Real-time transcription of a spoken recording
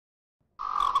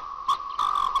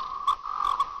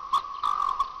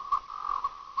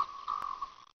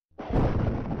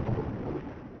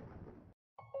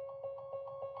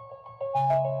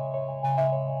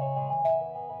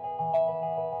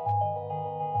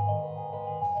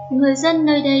Người dân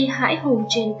nơi đây hãi hùng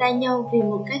truyền tai nhau vì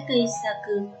một cái cây xà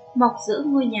cừ mọc giữa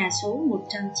ngôi nhà số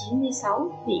 196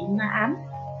 bị ma ám.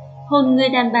 Hồn người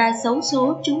đàn bà xấu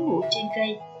số trú ngụ trên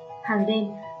cây. Hàng đêm,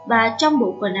 bà trong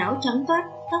bộ quần áo trắng toát,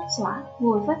 tóc xõa,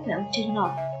 ngồi vắt vẻo trên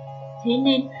ngọn. Thế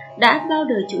nên, đã bao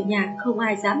đời chủ nhà không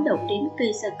ai dám động đến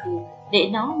cây xà cừ để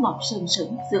nó mọc sừng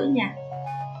sững giữa nhà.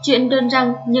 Chuyện đồn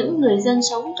rằng những người dân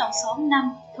sống trong xóm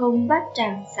 5, thôn Bát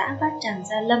Tràng, xã Bát Tràng,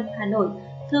 Gia Lâm, Hà Nội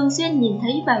thường xuyên nhìn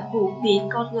thấy bà cụ bị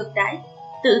con ngược đãi,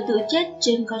 tự chết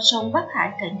trên con sông Bắc Hải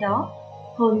cạnh đó.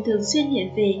 Hồn thường xuyên hiện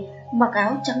về, mặc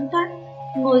áo trắng toát,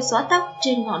 ngồi xõa tóc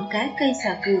trên ngọn cái cây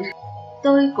xà cừ.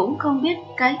 Tôi cũng không biết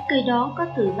cái cây đó có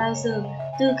từ bao giờ,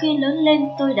 từ khi lớn lên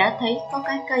tôi đã thấy có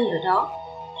cái cây ở đó.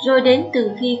 Rồi đến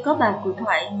từ khi có bà cụ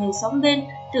Thoại người xóm bên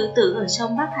tự tử ở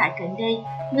sông Bắc Hải cạnh đây,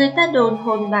 người ta đồn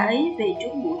hồn bà ấy về trú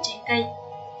ngụ trên cây,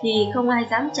 thì không ai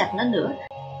dám chặt nó nữa.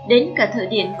 Đến cả thợ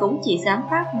điện cũng chỉ dám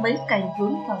phát mấy cành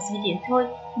vướng vào dây điện thôi,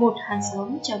 một hàng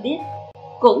xóm cho biết.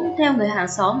 Cũng theo người hàng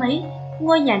xóm ấy,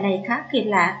 ngôi nhà này khá kỳ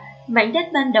lạ. Mảnh đất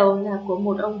ban đầu là của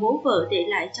một ông bố vợ để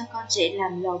lại cho con rể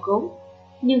làm lò gốm.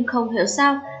 Nhưng không hiểu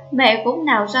sao, mẹ gốm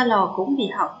nào ra lò cũng bị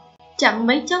hỏng. Chẳng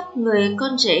mấy chốc người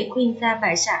con rể khuynh ra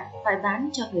bại sản phải bán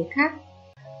cho người khác.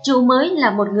 Chủ mới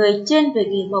là một người chuyên về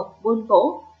nghề mộc buôn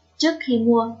gỗ. Trước khi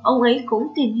mua, ông ấy cũng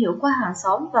tìm hiểu qua hàng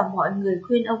xóm và mọi người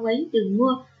khuyên ông ấy đừng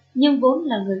mua. Nhưng vốn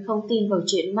là người không tin vào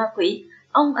chuyện ma quỷ,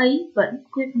 ông ấy vẫn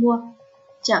quyết mua.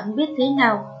 Chẳng biết thế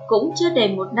nào, cũng chưa đầy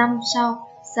một năm sau,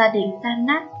 gia đình tan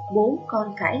nát, bố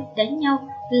con cãi đánh nhau,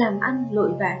 làm ăn lụi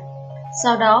bại.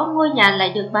 Sau đó ngôi nhà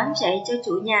lại được bán rẻ cho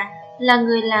chủ nhà, là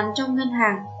người làm trong ngân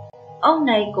hàng. Ông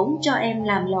này cũng cho em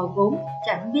làm lò gốm,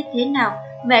 chẳng biết thế nào,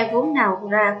 mẹ gốm nào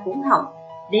ra cũng hỏng.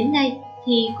 Đến nay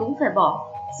thì cũng phải bỏ,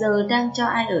 giờ đang cho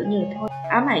ai ở nhờ thôi.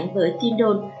 Ám ảnh bởi tin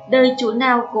đồn, đời chủ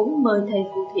nào cũng mời thầy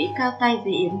phù thủy cao tay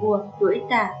về yểm bùa, đuổi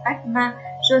tà, bắt ma,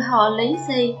 rồi họ lấy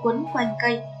dây quấn quanh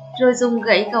cây, rồi dùng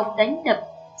gậy gộc đánh đập,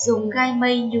 dùng gai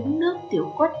mây nhúng nước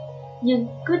tiểu quất, nhưng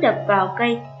cứ đập vào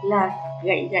cây là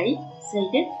gãy gãy, dây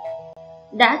đứt.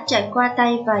 Đã trải qua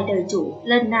tay vài đời chủ,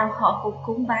 lần nào họ cũng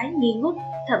cúng bái nghi ngút,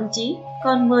 thậm chí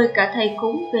còn mời cả thầy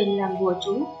cúng về làm bùa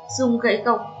chú, dùng gậy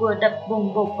gộc vừa đập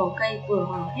bùng bột vào cây vừa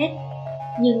hò hét.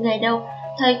 Nhưng ngày đâu,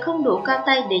 thầy không đủ cao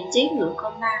tay để chế ngự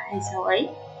con ma hay sao ấy.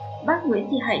 Bác Nguyễn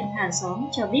Thị Hạnh hàng xóm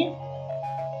cho biết.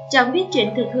 Chẳng biết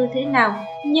chuyện thực hư thế nào,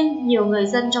 nhưng nhiều người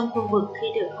dân trong khu vực khi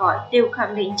được hỏi đều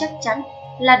khẳng định chắc chắn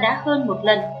là đã hơn một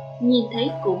lần nhìn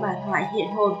thấy cụ bà Thoại hiện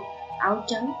hồn, áo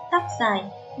trắng, tóc dài,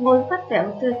 ngồi vắt vẻo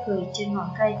tươi cười trên ngọn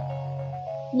cây.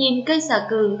 Nhìn cây xà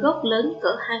cừ gốc lớn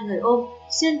cỡ 2 người ôm,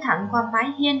 xuyên thẳng qua mái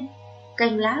hiên,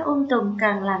 cành lá tùm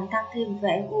càng làm tăng thêm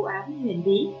vẻ u ám huyền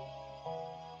bí.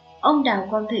 Ông Đào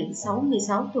Quang Thịnh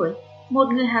 66 tuổi, một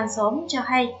người hàng xóm cho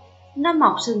hay, nó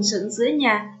mọc sừng sững giữa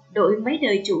nhà, đổi mấy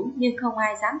đời chủ nhưng không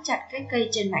ai dám chặt cái cây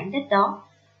trên mảnh đất đó.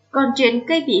 Còn chuyện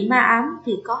cây bị ma ám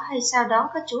thì có hay sao đó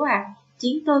các chú ạ,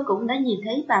 chính tôi cũng đã nhìn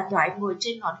thấy bà Toại ngồi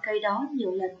trên ngọn cây đó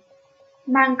nhiều lần.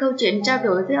 Mang câu chuyện trao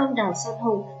đổi với ông Đào Xuân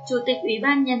Hùng, Chủ tịch Ủy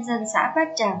ban Nhân dân xã Bát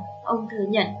Tràng, ông thừa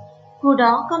nhận, khu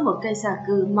đó có một cây xà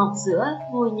cừ mọc giữa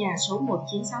ngôi nhà số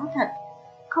 196 thật.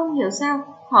 Không hiểu sao,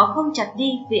 họ không chặt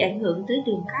đi vì ảnh hưởng tới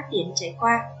đường cáp điện chạy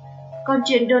qua. Còn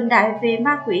chuyện đồn đại về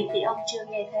ma quỷ thì ông chưa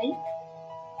nghe thấy.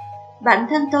 Bản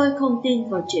thân tôi không tin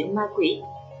vào chuyện ma quỷ.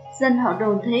 Dân họ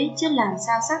đồn thế chứ làm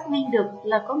sao xác minh được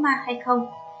là có ma hay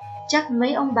không. Chắc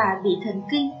mấy ông bà bị thần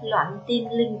kinh, loạn tin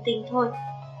linh tinh thôi.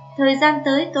 Thời gian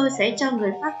tới tôi sẽ cho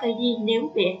người phát cây đi nếu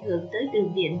bị ảnh hưởng tới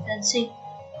đường điện dân sinh,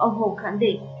 ông Hùng khẳng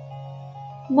định.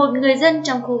 Một người dân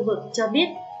trong khu vực cho biết,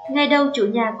 ngày đầu chủ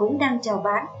nhà cũng đang chào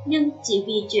bán, nhưng chỉ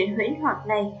vì chuyện huyễn hoặc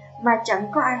này mà chẳng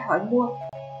có ai hỏi mua.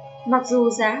 Mặc dù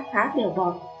giá khá bèo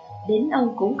bọt, đến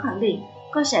ông cũng khẳng định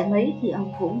có rẻ mấy thì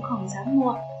ông cũng không dám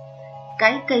mua.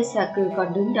 Cái cây xà cừ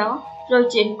còn đứng đó, rồi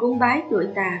chuyện cúng bái đuổi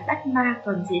tà bắt ma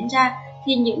còn diễn ra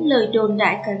thì những lời đồn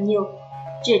đại càng nhiều.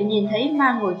 Chuyện nhìn thấy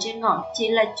ma ngồi trên ngọn chỉ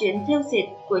là chuyện thêu dệt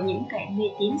của những kẻ mê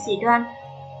tín dị đoan.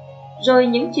 Rồi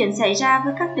những chuyện xảy ra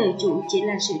với các đời chủ chỉ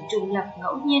là sự trùng lập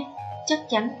ngẫu nhiên, chắc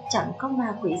chắn chẳng có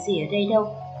ma quỷ gì ở đây đâu,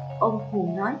 ông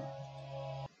Hùng nói.